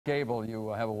Cable, you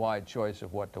have a wide choice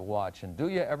of what to watch. And do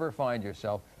you ever find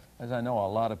yourself, as I know a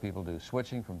lot of people do,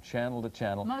 switching from channel to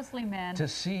channel? Mostly men. To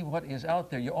see what is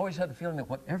out there. You always have the feeling that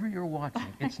whatever you're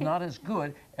watching, it's not as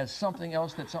good as something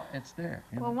else it's there.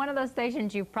 You know? Well, one of those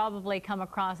stations you've probably come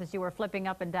across as you were flipping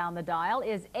up and down the dial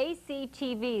is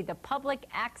ACTV, the Public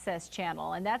Access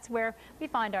Channel. And that's where we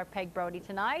find our Peg Brody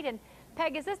tonight. And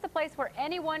Peg, is this the place where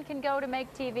anyone can go to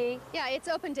make TV? Yeah, it's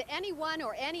open to anyone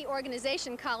or any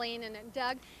organization, Colleen and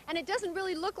Doug. And it doesn't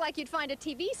really look like you'd find a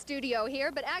TV studio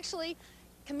here, but actually,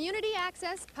 Community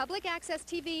Access, Public Access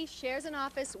TV shares an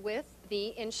office with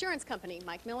the insurance company,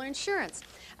 Mike Miller Insurance.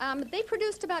 They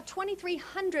produced about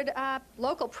 2,300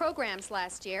 local programs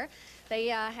last year. They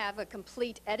have a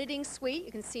complete editing suite.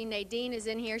 You can see Nadine is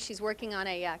in here. She's working on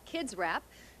a kids wrap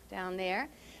down there.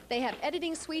 They have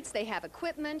editing suites, they have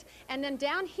equipment, and then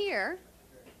down here,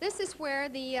 this is where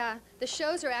the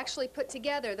shows are actually put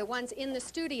together, the ones in the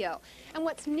studio. And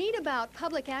what's neat about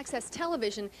public access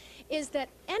television is that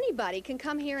anybody can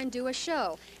come here and do a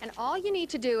show. And all you need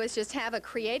to do is just have a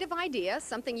creative idea,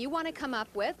 something you want to come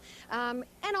up with. And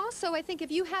also, I think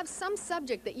if you have some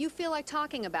subject that you feel like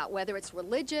talking about, whether it's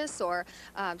religious or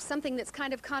something that's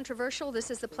kind of controversial,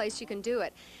 this is the place you can do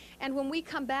it. And when we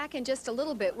come back in just a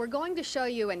little bit, we're going to show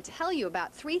you and tell you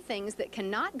about 3 things that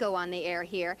cannot go on the air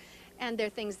here. And they're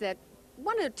things that,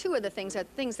 1 or 2 of the things are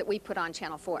things that we put on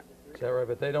Channel 4. Is that right?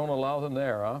 But they don't allow them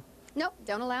there, huh? Nope,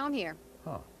 don't allow them here.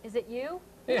 Huh. Is it you?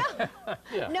 Yeah. No.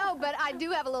 Yeah. No, but I do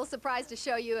have a little surprise to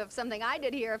show you of something I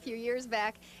did here a few years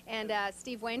back. And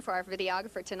Steve Wayne, for our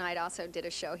videographer tonight, also did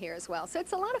a show here as well. So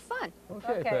it's a lot of fun.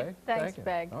 Okay, Peg. Thanks, Thank you.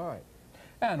 Peg. All right.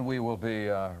 And we will be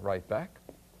right back.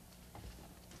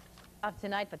 Off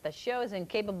tonight, but the show's in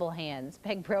capable hands.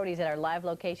 Peg Brody's at our live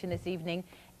location this evening,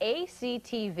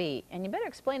 ACTV. And you better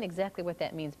explain exactly what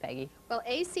that means, Peggy. Well,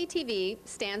 ACTV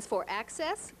stands for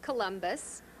Access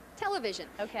Columbus Television.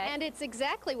 Okay. And it's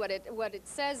exactly what it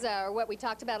says, or what we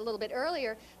talked about a little bit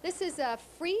earlier. This is a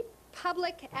free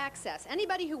public access.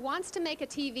 Anybody who wants to make a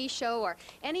TV show or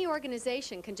any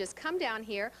organization can just come down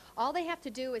here. All they have to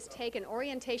do is take an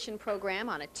orientation program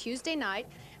on a Tuesday night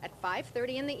at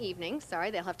 5:30 in the evening. Sorry,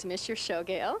 they'll have to miss your show,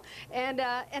 Gail. And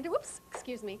whoops,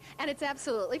 excuse me. And it's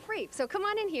absolutely free. So come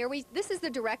on in here. This is the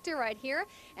director right here,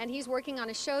 and he's working on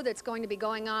a show that's going to be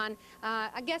going on.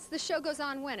 I guess the show goes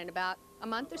on when? In about a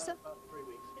month or so? About 3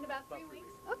 weeks. In about 3 weeks?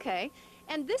 Okay.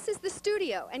 And this is the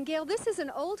studio. And Gail, this is an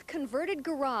old converted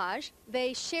garage.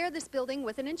 They share this building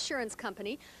with an insurance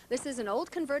company. This is an old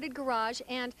converted garage.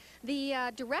 And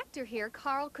the director here,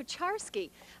 Carl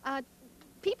Kucharski,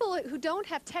 people who don't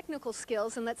have technical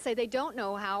skills, and let's say they don't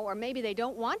know how, or maybe they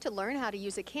don't want to learn how to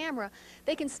use a camera,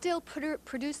 they can still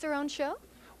produce their own show?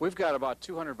 We've got about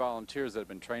 200 volunteers that have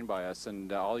been trained by us,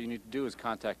 and all you need to do is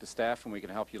contact the staff, and we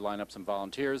can help you line up some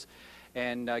volunteers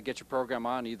and get your program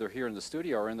on either here in the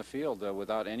studio or in the field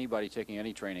without anybody taking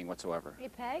any training whatsoever. Hey,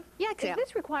 Peg? Yeah, Is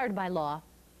this required by law?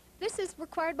 This is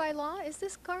required by law, is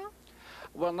this, Carl?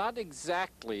 Well, not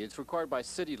exactly. It's required by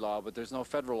city law, but there's no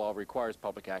federal law that requires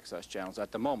public access channels.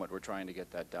 At the moment, we're trying to get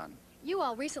that done. You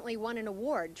all recently won an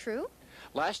award, true?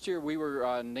 Last year, we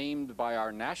were named by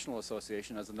our national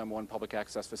association as the #1 public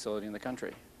access facility in the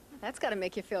country. That's got to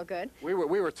make you feel good. We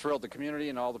were thrilled. The community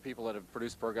and all the people that have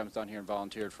produced programs down here and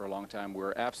volunteered for a long time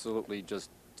were absolutely just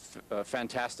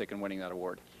fantastic in winning that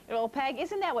award. Well, Peg,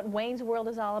 isn't that what Wayne's World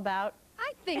is all about?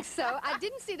 I think so. I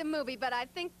didn't see the movie, but I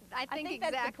think think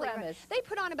exactly that's the premise. Right. They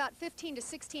put on about 15 to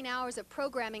 16 hours of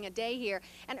programming a day here.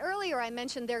 And earlier I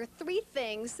mentioned there are 3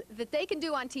 things that they can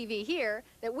do on TV here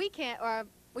that we can't, or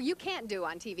well, you can't do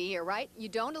on TV here, right? You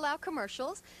don't allow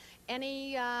commercials,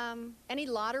 any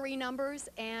lottery numbers,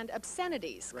 and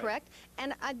obscenities, right. Correct?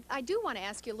 And I do want to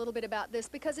ask you a little bit about this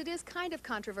because it is kind of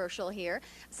controversial here.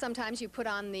 Sometimes you put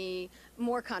on the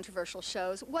more controversial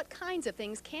shows. What kinds of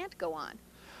things can't go on?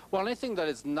 Well, anything that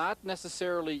is not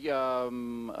necessarily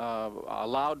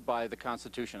allowed by the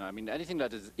Constitution. I mean, anything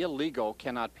that is illegal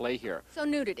cannot play here. So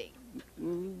nudity.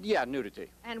 Yeah,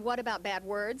 nudity. And what about bad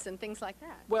words and things like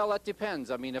that? Well, that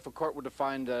depends. I mean, if a court were to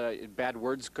find bad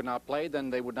words could not play, then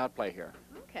they would not play here.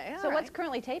 Okay, all So right. what's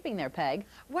currently taping there, Peg?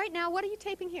 Right now, what are you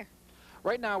taping here?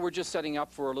 Right now, we're just setting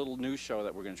up for a little news show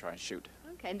that we're going to try and shoot.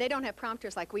 Okay, and they don't have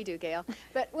prompters like we do, Gail.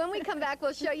 But when we come back,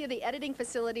 we'll show you the editing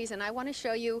facilities, and I want to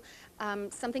show you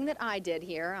something that I did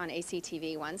here on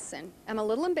ACTV once, and I'm a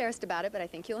little embarrassed about it, but I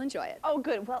think you'll enjoy it. Oh,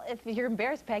 good. Well, if you're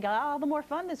embarrassed, Peg, all the more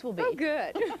fun this will be. Oh,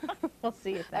 good. We'll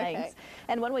see you. Thanks. Okay.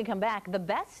 And when we come back, the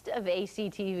best of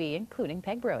ACTV, including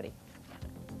Peg Brody.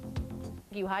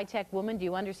 You high-tech woman, do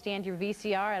you understand your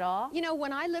VCR at all? You know,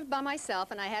 when I lived by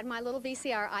myself and I had my little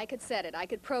VCR, I could set it, I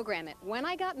could program it. When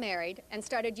I got married and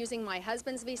started using my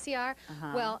husband's VCR,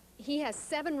 well, he has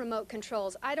 7 remote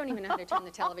controls. I don't even know how to turn the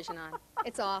television on.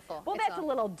 It's awful. Well, it's that's awful. a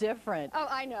little different. Oh,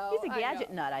 I know. He's a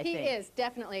gadget nut, I think. He is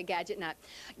definitely a gadget nut.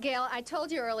 Gail, I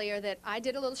told you earlier that I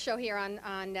did a little show here at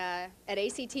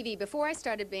ACTV before I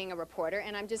started being a reporter,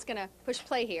 and I'm just going to push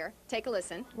play here. Take a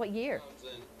listen. What year?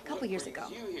 A couple years ago.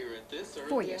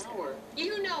 4 years ago.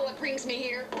 You know what brings me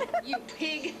here, you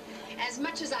pig. As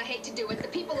much as I hate to do it, the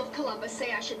people of Columbus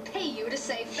say I should pay you to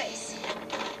save face.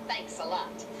 Thanks a lot.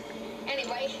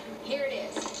 Anyway, here it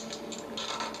is.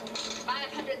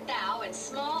 500 thou in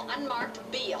small, unmarked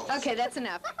bills. Okay, that's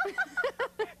enough.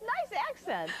 Nice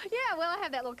accent. Yeah, well, I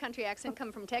have that little country accent,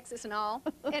 come from Texas and all.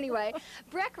 Anyway,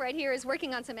 Breck right here is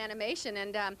working on some animation,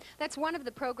 and that's one of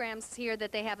the programs here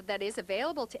that they have that is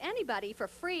available to anybody for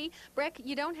free. Breck,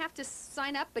 you don't have to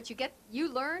sign up, but you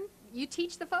learn, you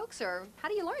teach the folks, or how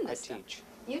do you learn this stuff? I teach.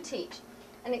 You teach.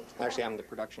 And Actually, I'm the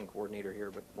production coordinator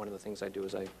here, but one of the things I do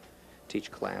is I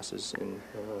teach classes in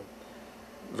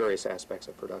various aspects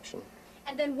of production.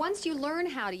 And then once you learn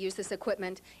how to use this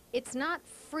equipment, it's not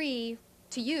free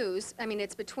to use. I mean,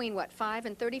 it's between, what, $5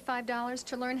 and $35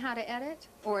 to learn how to edit?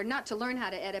 Or not to learn how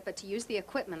to edit, but to use the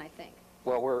equipment, I think.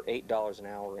 Well, we're $8 an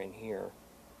hour in here.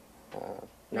 No,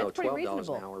 That's pretty $12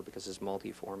 reasonable. an hour because it's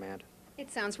multi-format. It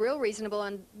sounds real reasonable,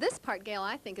 and this part, Gail,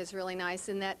 I think is really nice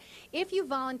in that if you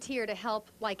volunteer to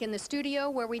help, like in the studio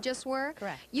where we just were,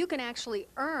 Correct. you can actually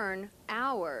earn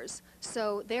hours,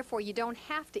 so therefore you don't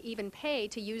have to even pay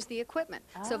to use the equipment.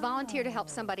 So volunteer to help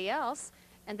somebody else,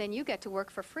 and then you get to work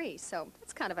for free, so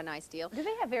it's kind of a nice deal. Do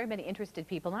they have very many interested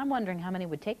people? I'm wondering how many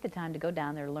would take the time to go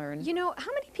down there and learn. You know,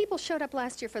 how many people showed up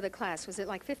last year for the class? Was it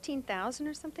like 15,000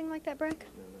 or something like that, Breck?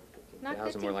 Not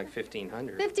 1,000, more like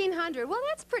 1,500. 1,500. Well,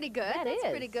 that's pretty good. That's is.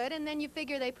 pretty good. And then you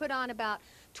figure they put on about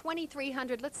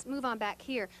 2,300. Let's move on back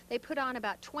here. They put on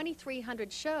about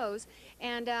 2,300 shows.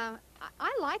 And I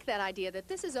like that idea that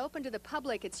this is open to the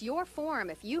public. It's your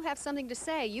forum. If you have something to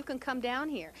say, you can come down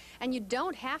here. And you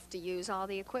don't have to use all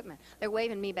the equipment. They're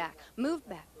waving me back. Move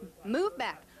back. Move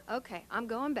back. Okay, I'm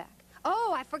going back.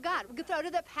 Oh, I forgot. We could throw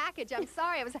to the package. I'm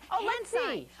sorry. I was Oh, let's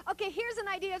see. Okay, here's an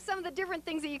idea of some of the different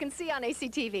things that you can see on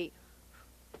ACTV.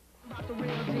 We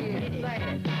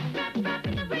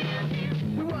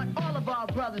want all of our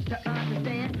brothers to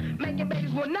understand making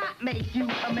babies will not make you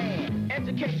a man.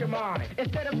 Educate your mind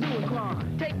instead of doing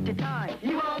crime. Take your time,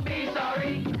 you won't be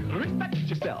sorry. Respect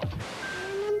yourself.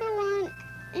 Number 1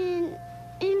 in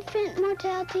infant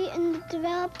mortality in the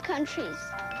developed countries.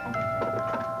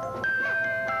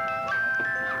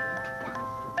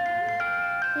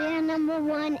 We are number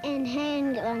 1 in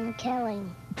handgun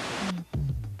killing.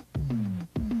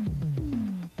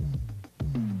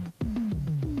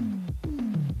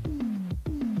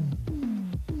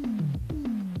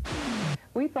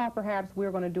 We thought perhaps we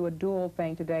were going to do a dual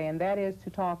thing today, and that is to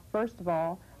talk, first of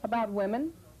all, about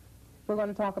women. We're going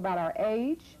to talk about our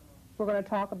age. We're going to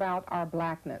talk about our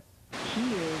blackness.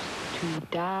 Here's to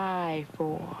die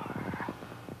for.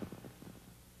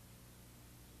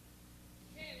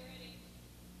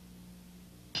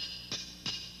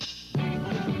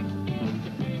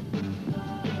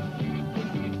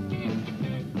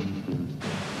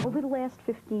 Over the last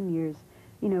 15 years,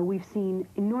 you know, we've seen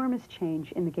enormous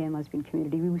change in the gay and lesbian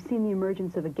community. We've seen the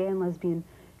emergence of a new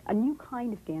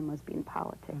kind of gay and lesbian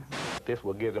politics. This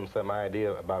will give them some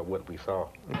idea about what we saw.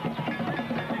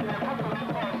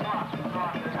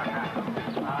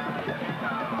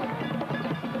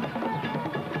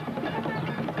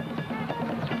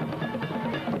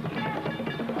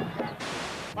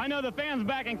 I know the fans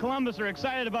back in Columbus are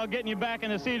excited about getting you back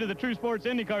in the seat of the True Sports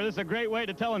IndyCar. This is a great way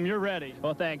to tell them you're ready.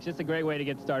 Well, thanks. It's a great way to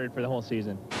get started for the whole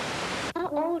season. How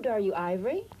old are you,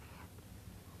 Ivory?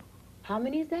 How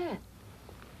many is that?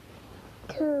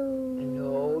 2.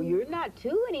 No, you're not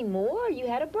 2 anymore. You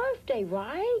had a birthday,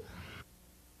 right?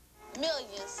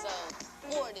 Millions, so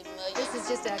 40 million. This is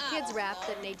just a kids rap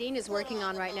that Nadine is working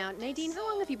on right now. Nadine, how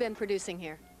long have you been producing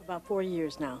here? About 4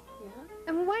 years now.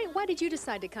 And why did you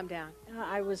decide to come down?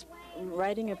 I was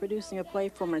writing and producing a play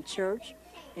for my church,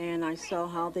 and I saw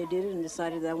how they did it and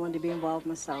decided that I wanted to be involved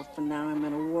myself, and now I'm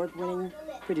an award-winning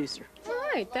producer. All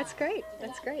right, that's great.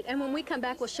 That's great. And when we come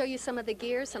back, we'll show you some of the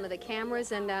gear, some of the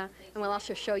cameras, and we'll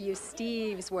also show you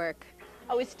Steve's work.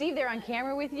 Oh, is Steve there on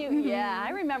camera with you? Yeah, I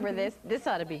remember this. This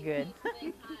ought to be good.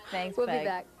 Thanks, We'll Peg. be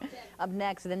back. Up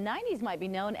next, the 90s might be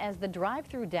known as the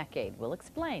drive-through decade. We'll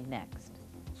explain next.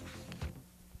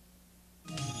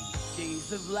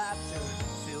 Days of laughter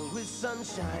filled filled with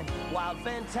sunshine, wild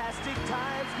fantastic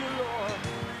times galore.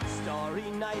 Starry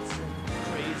nights and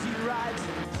crazy rides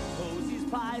and Posey's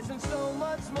pies and so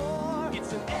much more.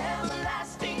 It's an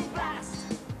everlasting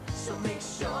blast, so make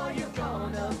sure you're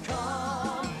gonna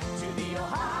come to the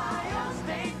Ohio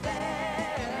State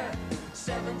Fair.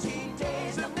 17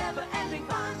 days of never-ending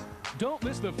fun. Don't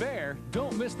miss the fair,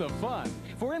 don't miss the fun.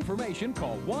 For information,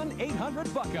 call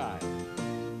 1-800-BUCKEYE.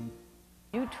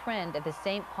 New trend at the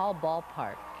St. Paul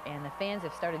ballpark, and the fans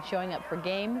have started showing up for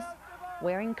games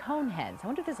wearing cone heads. I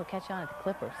wonder if this will catch on at the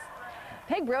Clippers.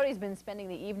 Peg Brody's been spending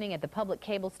the evening at the public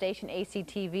cable station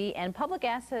ACTV, and public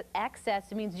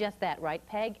access means just that, right,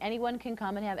 Peg? Anyone can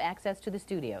come and have access to the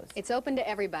studios. It's open to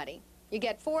everybody. You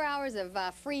get 4 hours of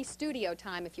free studio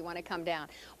time if you want to come down.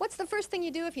 What's the first thing you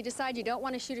do if you decide you don't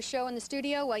want to shoot a show in the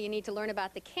studio? Well, you need to learn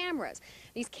about the cameras.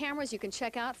 These cameras you can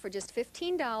check out for just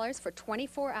 $15 for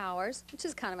 24 hours, which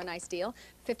is kind of a nice deal.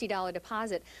 $50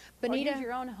 deposit. Bonita, or use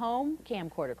your own home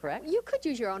camcorder, correct? You could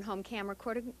use your own home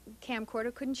camcorder,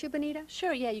 couldn't you, Bonita?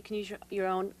 Sure, yeah, you can use your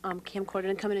own camcorder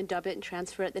and come in and dub it and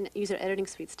transfer it, then use our editing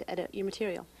suites to edit your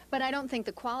material. But I don't think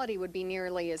the quality would be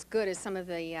nearly as good as some of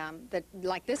the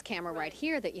like this camera right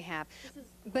here that you have.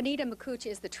 Bonita McCooch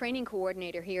is the training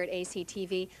coordinator here at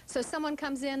ACTV. So someone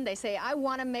comes in, they say, I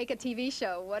want to make a TV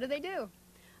show. What do they do?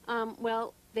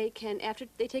 Well, they can, after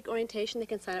they take orientation, they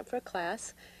can sign up for a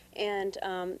class, and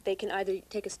they can either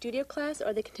take a studio class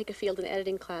or they can take a field and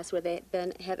editing class where they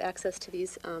then have access to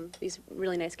these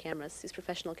really nice cameras, these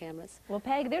professional cameras. Well,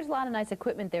 Peg, there's a lot of nice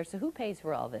equipment there, so who pays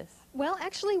for all this? Well,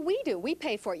 actually, we do. We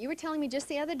pay for it. You were telling me just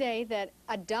the other day that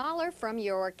 $1 from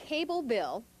your cable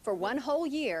bill for one whole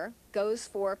year goes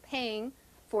for paying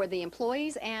for the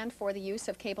employees and for the use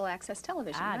of cable access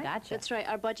television, right? Gotcha. That's right.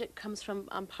 Our budget comes from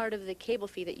part of the cable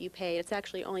fee that you pay. It's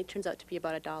actually only turns out to be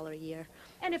about $1 a year.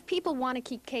 And if people want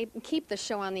to keep the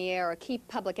show on the air or keep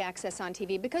public access on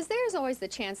TV, because there's always the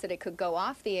chance that it could go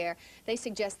off the air, they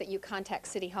suggest that you contact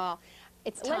City Hall.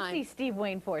 It's time. Let's see Steve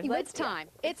Wainforth. It's time.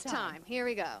 It's time. Here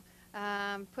we go.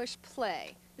 Push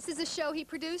play. This is a show he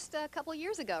produced a couple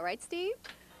years ago, right, Steve?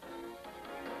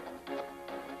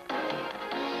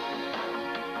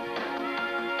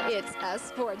 It's a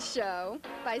sports show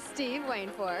by Steve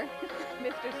Wainforth.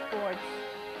 Mr. Sports.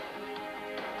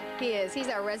 He is. He's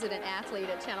our resident athlete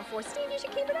at Channel 4. Steve, you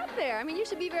should keep it up there. I mean, you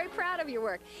should be very proud of your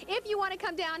work. If you want to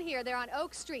come down here, they're on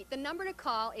Oak Street. The number to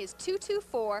call is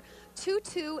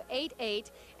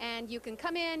 224-2288, and you can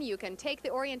come in, you can take the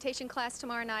orientation class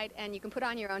tomorrow night, and you can put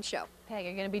on your own show. Peg, are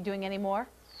you going to be doing any more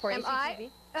for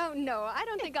ACTV? Oh, no, I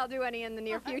don't think I'll do any in the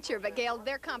near future, but Gail,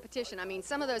 they're competition. I mean,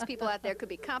 some of those people out there could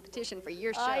be competition for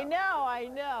your show. I know.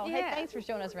 Yeah. Hey, thanks for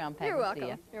showing us around, Peg. You're welcome. See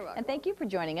ya. You're welcome. And thank you for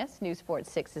joining us. News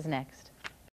Sports 6 is next.